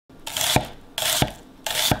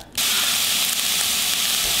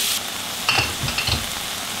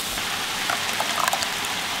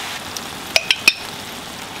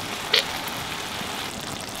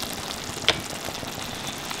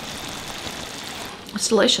It's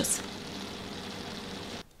delicious.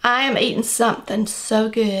 I am eating something so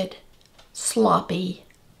good. Sloppy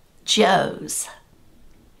Joes.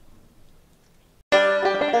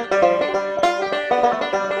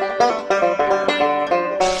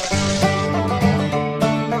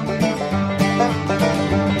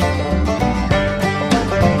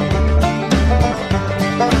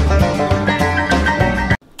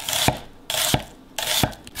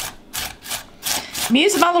 I'm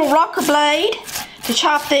using my little rocker blade to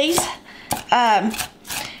chop these. I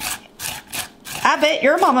bet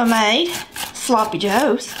your mama made sloppy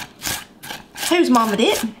joes. Whose mama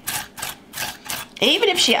didn't? Even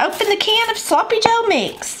if she opened the can of sloppy joe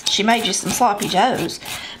mix, she made you some sloppy joes.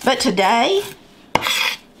 But today,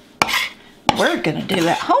 we're gonna do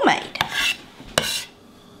it homemade.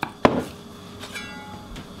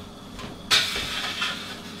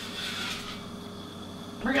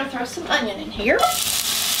 We're gonna throw some onion in here.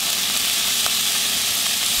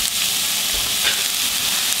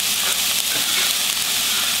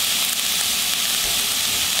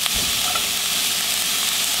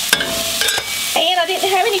 And I didn't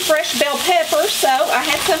have any fresh bell pepper, so I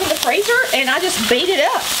had some in the freezer and I just beat it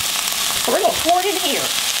up. So we're gonna pour it in here.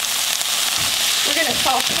 We're gonna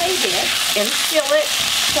saute this and fill it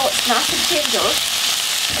so it's nice and tender.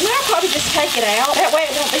 And then I'll probably just take it out. That way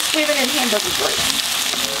it won't be swimming in hamburger grease.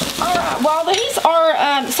 Alright, while these are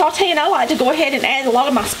sauteing, I like to go ahead and add a lot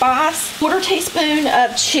of my spice. 1/4 teaspoon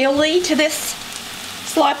of chili to this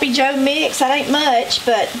sloppy joe mix. That ain't much,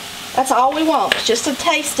 but that's all we want. Just a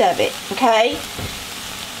taste of it, okay?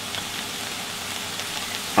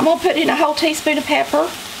 I'm going to put in a whole teaspoon of pepper.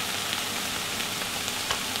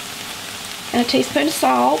 And a teaspoon of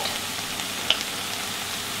salt.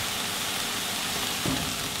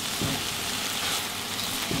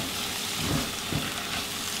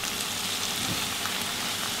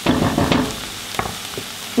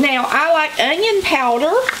 Now, I like onion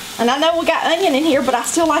powder, and I know we got onion in here, but I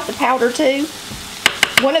still like the powder too.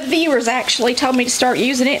 One of the viewers actually told me to start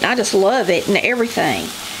using it, and I just love it and everything.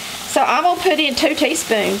 So I'm going to put in 2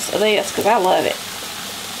 teaspoons of this because I love it.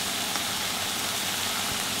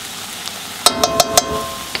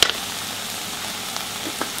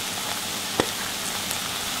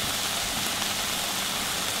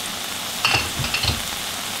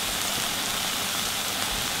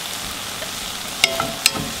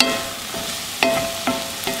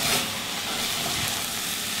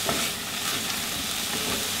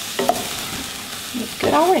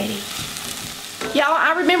 Good already. Y'all,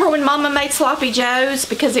 I remember when Mama made sloppy joes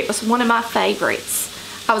because it was one of my favorites.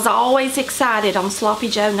 I was always excited on sloppy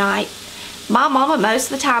joe night. My mama most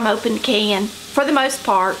of the time opened the can, for the most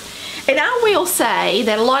part. And I will say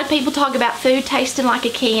that a lot of people talk about food tasting like a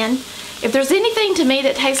can. If there's anything to me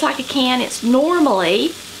that tastes like a can, it's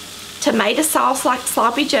normally tomato sauce like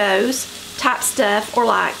sloppy joes type stuff, or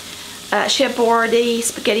like Chef Boyardee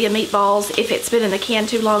spaghetti and meatballs. If it's been in the can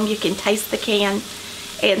too long, you can taste the can.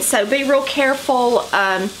 And so be real careful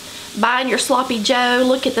buying your sloppy joe.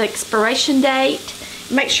 Look at the expiration date.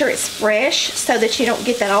 Make sure it's fresh so that you don't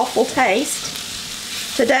get that awful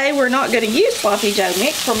taste. Today we're not going to use sloppy joe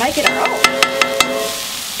mix. We're making our own.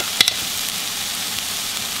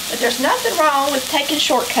 But there's nothing wrong with taking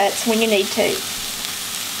shortcuts when you need to.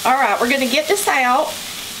 Alright, we're going to get this out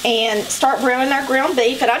and start browning our ground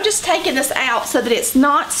beef. And I'm just taking this out so that it's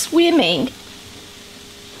not swimming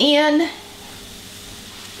in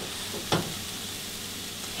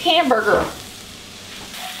hamburger.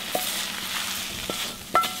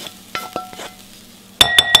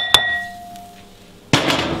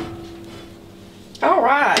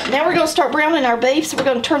 Alright, now we're going to start browning our beef. So we're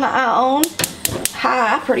going to turn the eye on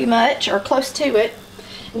high pretty much, or close to it.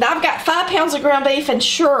 And I've got 5 pounds of ground beef, and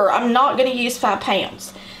sure, I'm not going to use 5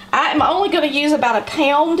 pounds. I am only going to use about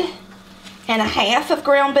 1.5 pounds of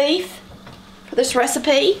ground beef for this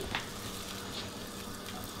recipe.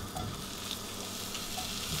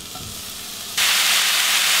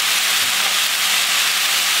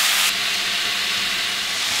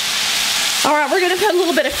 Alright, we're going to put a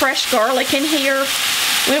little bit of fresh garlic in here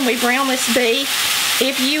when we brown this beef.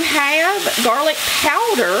 If you have garlic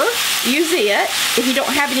powder, use it if you don't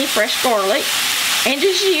have any fresh garlic. And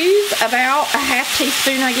just use about a 1/2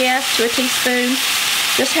 teaspoon, I guess, to a teaspoon.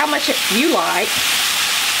 Just how much you like.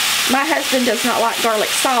 My husband does not like garlic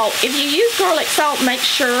salt. If you use garlic salt, make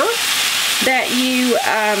sure that you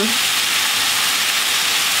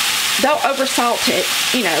don't over salt it.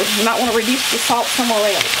 You know, you might want to reduce the salt somewhere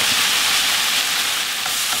else.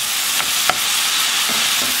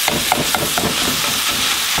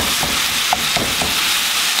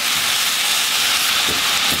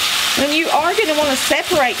 When you are are going to want to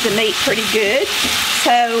separate the meat pretty good.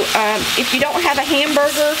 So if you don't have a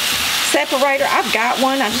hamburger separator, I've got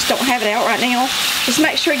one, I just don't have it out right now. Just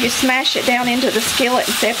make sure you smash it down into the skillet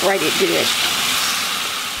and separate it good.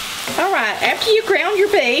 Alright, after you ground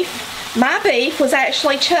your beef, my beef was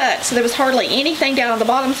actually chucked, so there was hardly anything down on the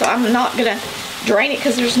bottom, so I'm not going to drain it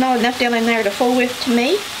because there's not enough down in there to fool with to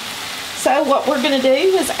me. So what we're going to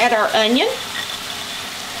do is add our onion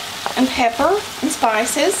and pepper and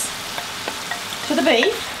spices to the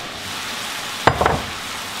beef.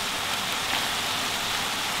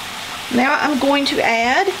 Now I'm going to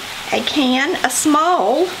add a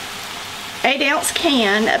small 8-ounce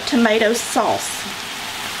can of tomato sauce.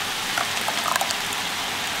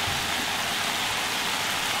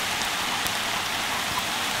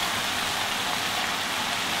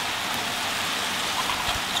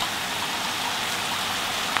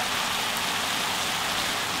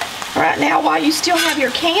 Right now, while you still have your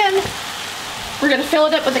can, we're going to fill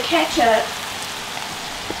it up with the ketchup.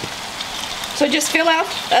 So just fill up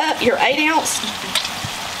your 8-ounce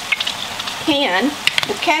can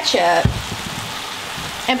with ketchup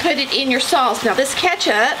and put it in your sauce. Now this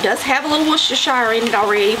ketchup does have a little Worcestershire in it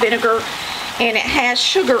already, vinegar, and it has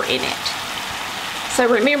sugar in it. So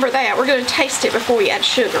remember that. We're going to taste it before we add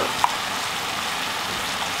sugar.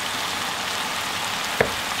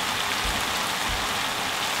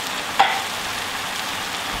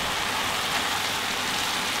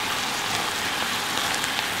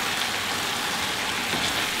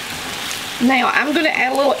 Now I'm going to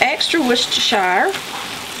add a little extra Worcestershire.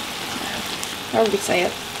 How would we say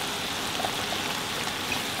it?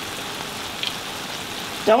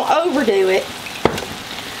 Don't overdo it.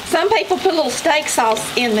 Some people put a little steak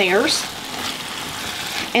sauce in theirs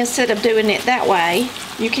instead of doing it that way.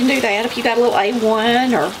 You can do that if you got a little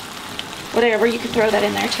A1 or whatever. You can throw that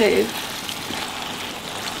in there too.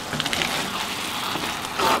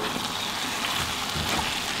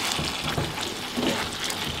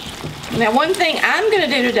 Now one thing I'm going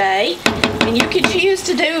to do today, and you can choose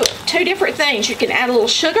to do 2 different things. You can add a little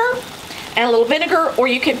sugar and a little vinegar, or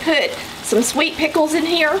you can put some sweet pickles in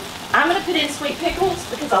here. I'm going to put in sweet pickles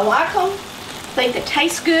because I like them. I think they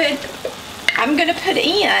taste good. I'm going to put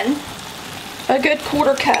in a good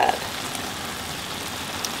 1/4 cup.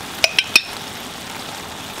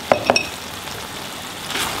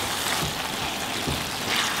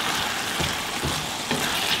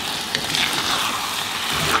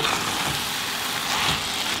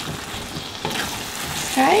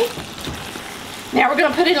 Okay, now we're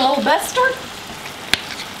going to put in a little mustard,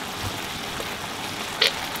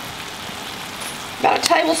 about a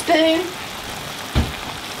tablespoon.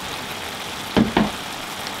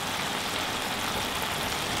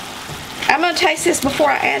 I'm going to taste this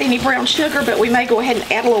before I add any brown sugar, but we may go ahead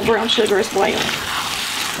and add a little brown sugar as well.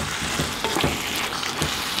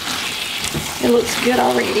 It looks good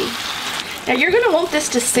already. Now you're going to want this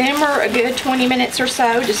to simmer a good 20 minutes or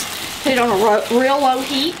so. Just put it on a real low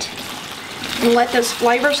heat and let those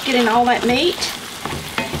flavors get in all that meat.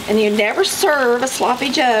 And you never serve a sloppy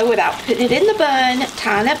joe without putting it in the bun,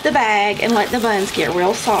 tying up the bag, and letting the buns get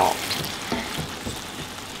real soft.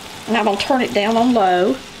 And I'm going to turn it down on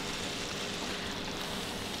low.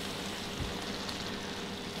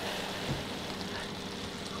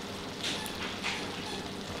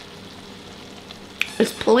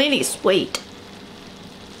 It's plenty sweet.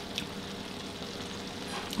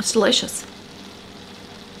 It's delicious.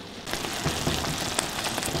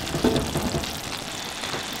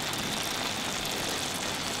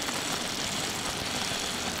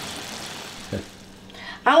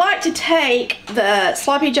 I like to take the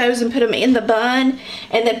sloppy joes and put them in the bun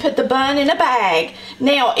and then put the bun in a bag.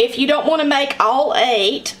 Now, if you don't want to make all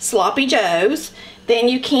 8 sloppy joes, then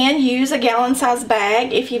you can use a gallon-sized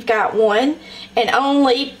bag if you've got one, and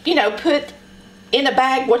only, you know, put in a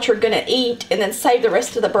bag what you're going to eat and then save the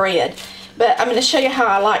rest of the bread. But I'm going to show you how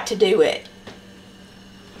I like to do it.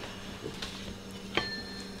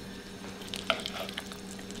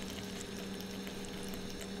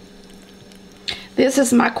 This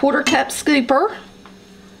is my 1/4 cup scooper,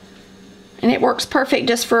 and it works perfect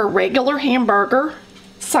just for a regular hamburger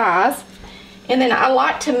size. And then I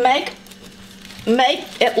like to make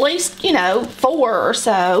at least, you know, 4 or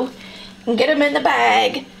so and get them in the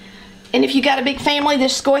bag. And if you got a big family,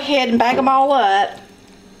 just go ahead and bag them all up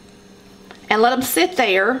and let them sit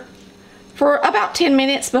there for about 10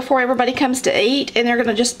 minutes before everybody comes to eat, and they're going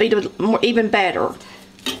to just be even better.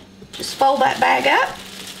 Just fold that bag up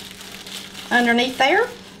underneath there.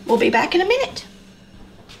 We'll be back in a minute.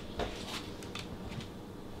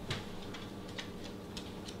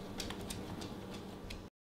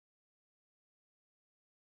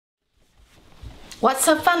 What's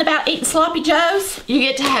so fun about eating sloppy joes? You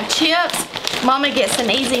get to have chips, Mama gets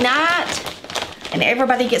an easy night, and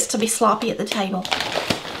everybody gets to be sloppy at the table.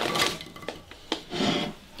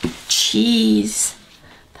 Cheese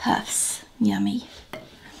puffs, yummy.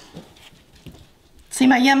 See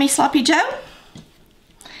my yummy sloppy joe?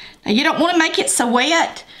 Now you don't want to make it so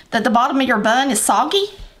wet that the bottom of your bun is soggy.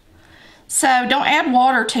 So don't add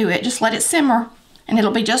water to it, just let it simmer and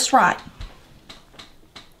it'll be just right.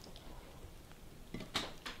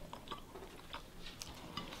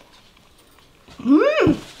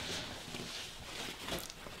 Mmm.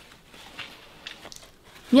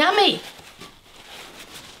 Yummy.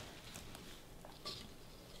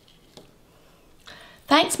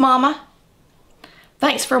 Thanks, Mama.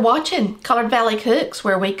 Thanks for watching Collard Valley Cooks,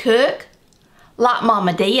 where we cook like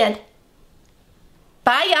Mama did.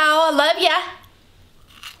 Bye, y'all. I love ya.